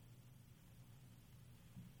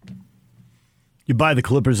 You buy the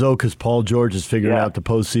Clippers, though, because Paul George is figuring out the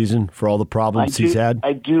postseason for all the problems he's had?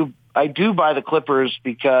 I do I do buy the Clippers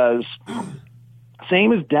because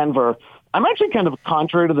same as Denver, I'm actually kind of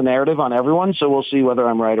contrary to the narrative on everyone, so we'll see whether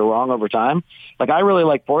I'm right or wrong over time. Like, I really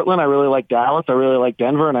like Portland, I really like Dallas, I really like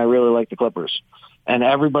Denver, and I really like the Clippers. And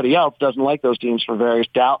everybody else doesn't like those teams for various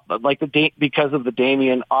because of the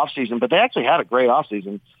Damian offseason. But they actually had a great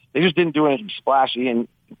offseason. They just didn't do anything splashy, and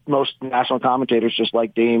most national commentators just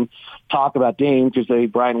like Dame talk about Dame because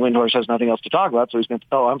Brian Windhorst has nothing else to talk about, so he's going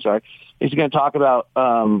to he's going to talk about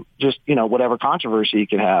just, whatever controversy he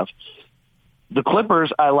can have. The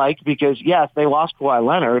Clippers I like because, yes, they lost Kawhi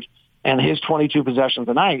Leonard and his 22 possessions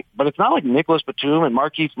a night, but it's not like Nicholas Batum and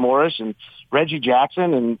Markieff Morris and Reggie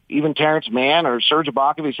Jackson and even Terrence Mann or Serge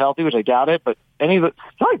Ibaka if he's healthy, which I doubt it, but it's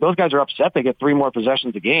not like those guys are upset they get 3 more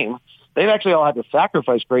possessions a game. They've actually all had to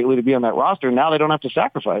sacrifice greatly to be on that roster. Now they don't have to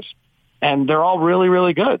sacrifice, and they're all really,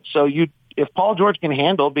 really good. So if Paul George can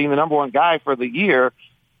handle being the number one guy for the year,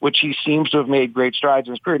 which he seems to have made great strides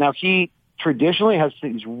in his career. Now, he traditionally has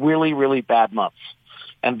these really, really bad months,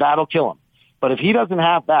 and that'll kill him. But if he doesn't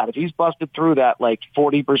have that, if he's busted through that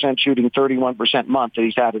 40% shooting, 31% month that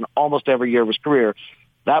he's had in almost every year of his career,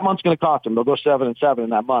 that month's going to cost him. They'll go 7-7 in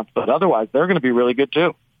that month. But otherwise, they're going to be really good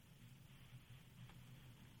too.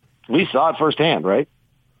 We saw it firsthand, right?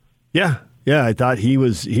 Yeah. Yeah, I thought he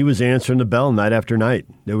was answering the bell night after night.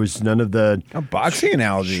 There was none of the boxing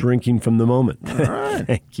analogy shrinking from the moment. All right.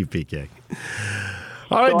 Thank you, PK.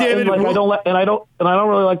 All right, David. I don't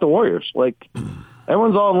really like the Warriors.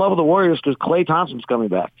 Everyone's all in love with the Warriors because Klay Thompson's coming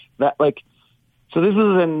back. So this is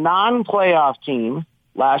a non-playoff team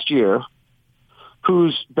last year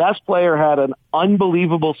whose best player had an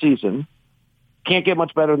unbelievable season. Can't get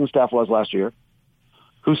much better than Steph was last year.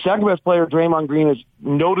 Whose second best player, Draymond Green, is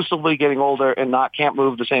noticeably getting older and can't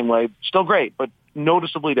move the same way. Still great, but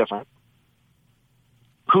noticeably different.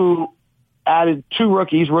 Who added 2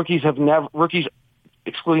 rookies. Rookies,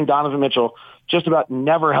 excluding Donovan Mitchell, just about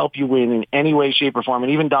never help you win in any way, shape, or form.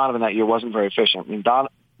 And even Donovan that year wasn't very efficient.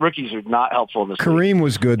 Rookies are not helpful in this Kareem league.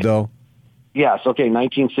 Was good, though. Yes, okay,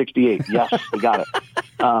 1968. Yes, we got it.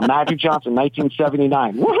 Magic Johnson,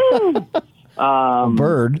 1979. Woohoo!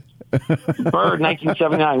 Bird. Bird,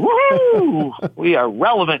 1979. Woohoo! We are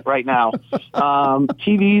relevant right now.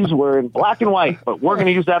 TVs were in black and white, but we're going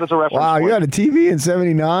to use that as a reference. Wow, you had a TV in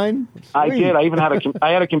 79? I did. I even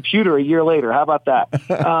had a computer a year later. How about that?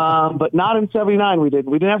 But not in 79 we didn't.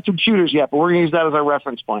 We didn't have computers yet, but we're going to use that as our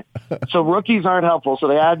reference point. So rookies aren't helpful. So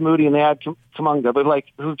they add Moody and they add Kuminga, but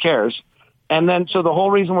who cares? And then, so the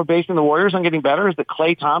whole reason we're basing the Warriors on getting better is that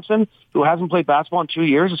Klay Thompson, who hasn't played basketball in 2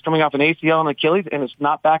 years, is coming off an ACL and Achilles, and is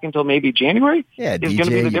not back until maybe January. Yeah, is going to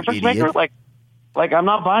be the difference maker. I'm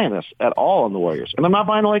not buying this at all on the Warriors, and I'm not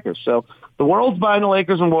buying the Lakers. So the world's buying the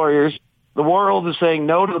Lakers and Warriors. The world is saying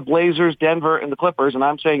no to the Blazers, Denver, and the Clippers, and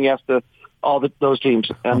I'm saying yes to all those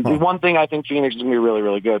teams. And the one thing I think Phoenix is going to be really,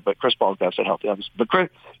 really good, but Chris Paul's got to stay healthy, obviously. But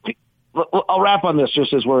I'll wrap on this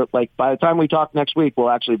just as we're by the time we talk next week, we'll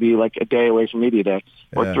actually be a day away from Media Day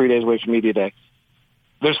or 3 days away from Media Day.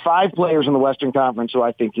 There's 5 players in the Western Conference who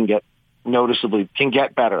I think can get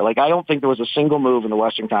better. I don't think there was a single move in the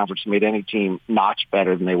Western Conference that made any team notch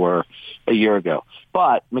better than they were a year ago.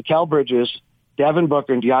 But Mikal Bridges, Devin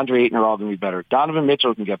Booker, and DeAndre Ayton are all going to be better. Donovan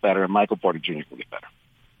Mitchell can get better, and Michael Porter Jr. can get better.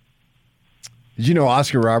 Did you know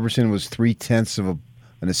Oscar Robertson was 0.3 of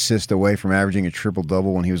an assist away from averaging a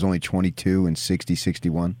triple-double when he was only 22 and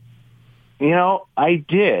 60-61? I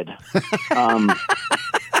did.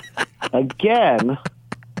 Again,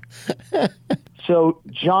 so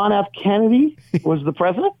John F. Kennedy was the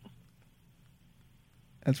president?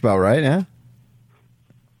 That's about right, yeah?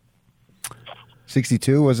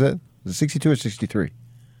 62, was it? Was it 62 or 63?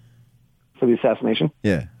 For the assassination?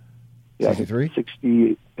 Yeah. Yeah, 63?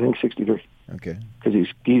 60, I think 63. Okay. Because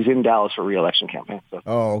he's in Dallas for re-election campaign. So.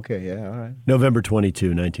 Oh, okay, yeah, all right. November 22,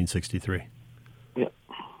 1963. Yeah.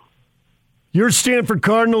 You're a Stanford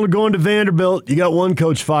Cardinal going to Vanderbilt. You got one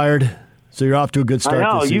coach fired, so you're off to a good start. I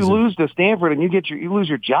know. This season. You lose to Stanford and you lose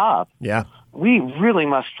your job. Yeah. We really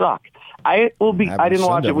must suck. I didn't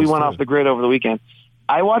watch it. We went off the grid over the weekend.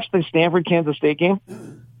 I watched the Stanford-Kansas State game.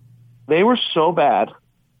 They were so bad.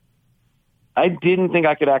 I didn't think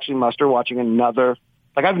I could actually muster watching another.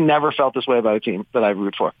 I've never felt this way about a team that I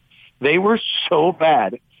root for. They were so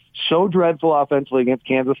bad, so dreadful offensively against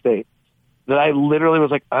Kansas State that I literally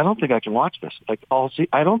was like, I don't think I can watch this.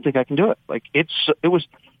 I don't think I can do it. It was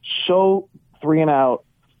so 3 and out,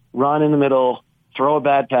 run in the middle, throw a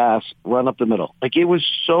bad pass, run up the middle. It was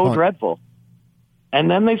so dreadful.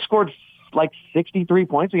 And then they scored 63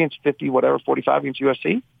 points against 45 against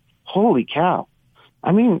USC. Holy cow.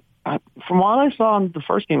 I mean, from what I saw in the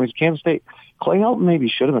first game against Kansas State, Clay Helton maybe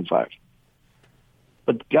should have been fired.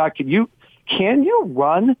 But God, can you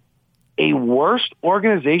run a worse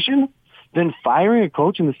organization than firing a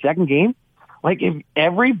coach in the second game? Like, if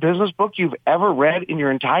every business book you've ever read in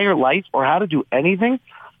your entire life or how to do anything,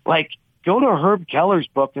 like, go to Herb Keller's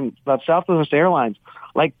book about Southwest Airlines.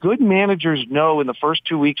 Like, good managers know in the first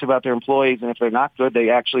 2 weeks about their employees, and if they're not good, they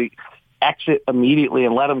actually exit immediately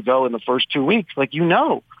and let them go in the first 2 weeks. Like,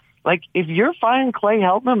 Like, if you're firing Clay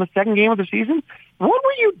Helton in the second game of the season, what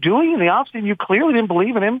were you doing in the offseason? You clearly didn't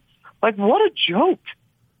believe in him. Like, what a joke.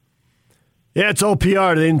 Yeah, it's all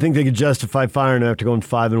PR. They didn't think they could justify firing him after going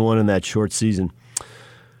 5-1 in that short season.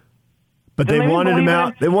 But they wanted him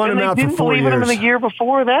out. They wanted him out for 4 years. They didn't believe in him in the year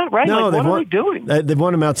before that, right? No, like, what are they doing? They've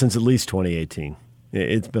wanted him out since at least 2018.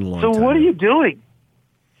 It's been a long time. So what are you doing?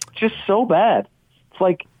 Just so bad. It's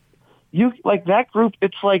like that group.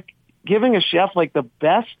 It's like giving a chef like the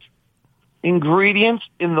best ingredients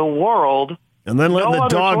in the world, and then letting the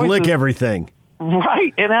dog lick everything.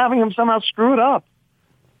 Right, and having him somehow screw it up.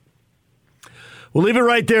 We'll leave it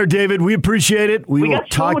right there, David. We appreciate it. We will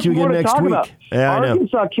talk to you again next week. Yeah, I know.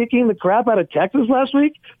 Arkansas kicking the crap out of Texas last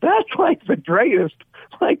week. That's like the greatest.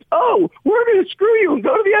 Like, oh, we're going to screw you and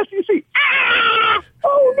go to the SEC. Ah!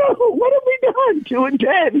 Oh, no, what have we done?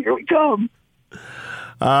 2-10. Here we come.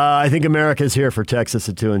 I think America's here for Texas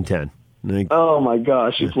at 2-10. Oh, my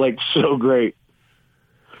gosh. It's like so great.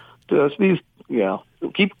 Keep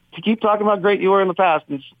talking about how great you were in the past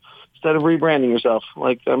instead of rebranding yourself.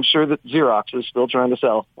 Like, I'm sure that Xerox is still trying to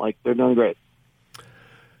sell. Like, they're doing great.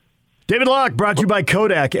 David Locke, brought to you by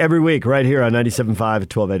Kodak every week right here on 97.5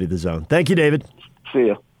 at 1280 The Zone. Thank you, David. See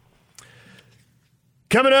ya.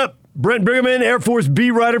 Coming up, Brent Brigham, Air Force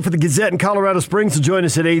beat writer for the Gazette in Colorado Springs, will join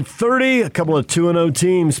us at 8:30. A couple of 2-0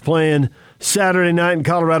 teams playing Saturday night in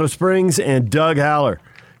Colorado Springs, and Doug Haller,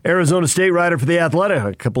 Arizona State writer for The Athletic.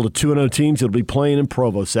 A couple of 2-0 teams that will be playing in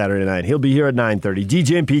Provo Saturday night. He'll be here at 9:30.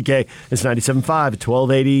 DJ and PK, it's 97.5 at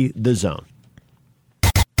 1280 The Zone.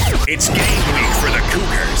 It's game week for the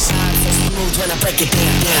Cougars.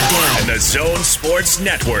 And the Zone Sports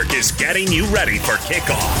Network is getting you ready for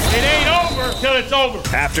kickoff. It ain't over till it's over.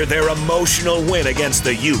 After their emotional win against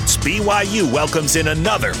the Utes, BYU welcomes in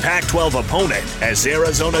another Pac-12 opponent as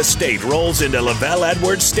Arizona State rolls into LaVell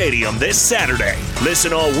Edwards Stadium this Saturday.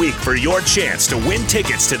 Listen all week for your chance to win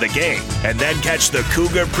tickets to the game, and then catch the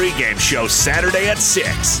Cougar pregame show Saturday at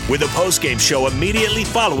 6, with a postgame show immediately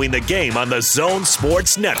following the game on the Zone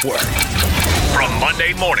Sports Network. From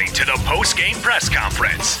Monday morning to the post-game press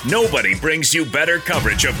conference, nobody brings you better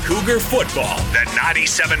coverage of Cougar football than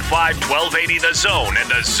 97.5 1280 The Zone and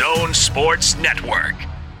the Zone Sports Network.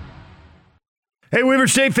 Hey, Weber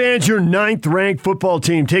State fans, your 9th-ranked football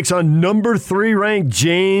team takes on number 3-ranked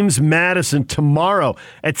James Madison tomorrow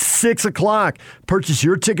at 6 o'clock. Purchase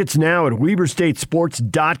your tickets now at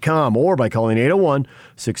WeberStateSports.com or by calling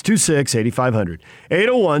 801-626-8500.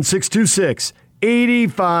 801-626-8500.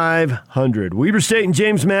 8,500. Weber State and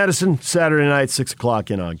James Madison, Saturday night, 6 o'clock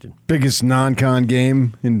in Ogden. Biggest non-con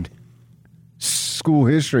game in school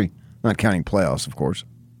history. Not counting playoffs, of course.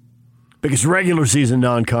 Biggest regular season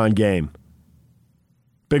non-con game.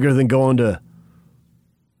 Bigger than going to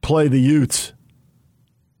play the Utes.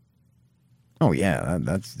 Oh, yeah,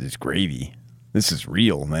 that's just gravy. This is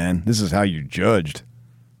real, man. This is how you're judged.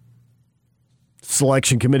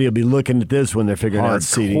 Selection committee will be looking at this when they're figuring out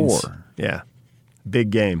seedings. Hardcore. Yeah.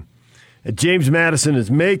 Big game. And James Madison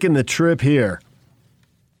is making the trip here.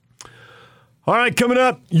 All right, coming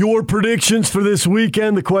up, your predictions for this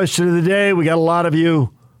weekend. The question of the day. We got a lot of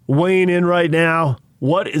you weighing in right now.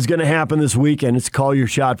 What is going to happen this weekend? It's Call Your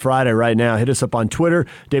Shot Friday right now. Hit us up on Twitter,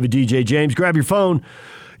 David DJ James. Grab your phone.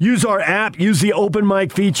 Use our app, use the open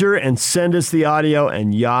mic feature, and send us the audio,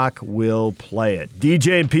 and Yak will play it.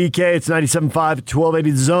 DJ and PK, it's 97.5 at 1280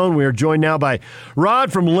 The Zone. We are joined now by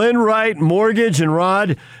Rod from Lynn Wright Mortgage. And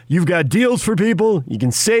Rod, you've got deals for people. You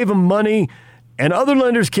can save them money, and other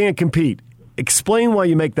lenders can't compete. Explain why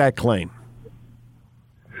you make that claim.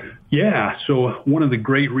 Yeah, so one of the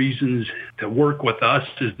great reasons to work with us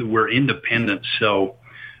is that we're independent. So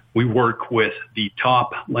we work with the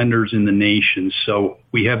top lenders in the nation. So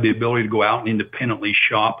we have the ability to go out and independently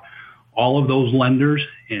shop all of those lenders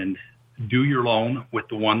and do your loan with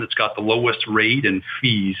the one that's got the lowest rate and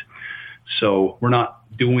fees. So we're not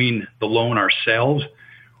doing the loan ourselves.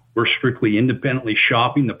 We're strictly independently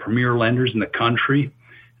shopping the premier lenders in the country. And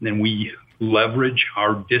then we leverage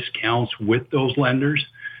our discounts with those lenders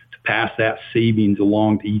to pass that savings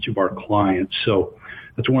along to each of our clients. So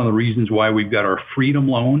that's one of the reasons why we've got our Freedom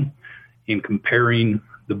Loan. In comparing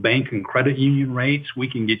the bank and credit union rates, we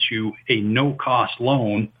can get you a no-cost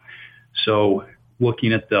loan. So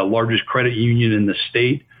looking at the largest credit union in the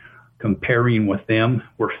state, comparing with them,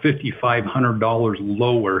 we're $5,500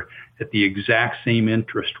 lower at the exact same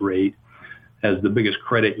interest rate as the biggest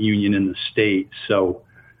credit union in the state. So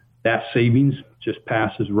that savings just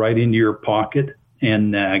passes right into your pocket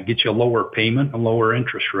and gets you a lower payment, a lower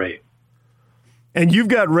interest rate. And you've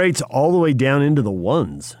got rates all the way down into the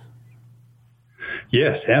ones.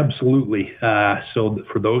 Yes, absolutely. So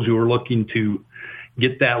for those who are looking to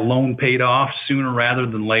get that loan paid off sooner rather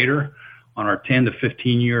than later, on our 10 to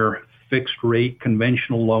 15-year fixed rate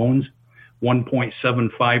conventional loans,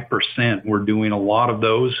 1.75%. We're doing a lot of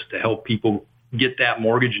those to help people get that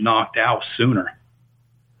mortgage knocked out sooner.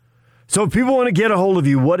 So if people want to get a hold of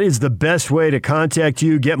you, what is the best way to contact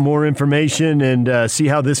you, get more information, and see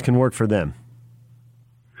how this can work for them?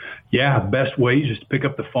 Yeah, best way is just pick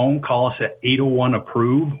up the phone, call us at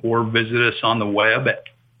 801-APPROVE, or visit us on the web at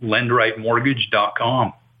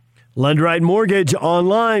lendrightmortgage.com. Lendright Mortgage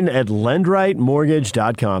online at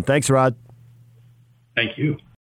lendrightmortgage.com. Thanks, Rod. Thank you.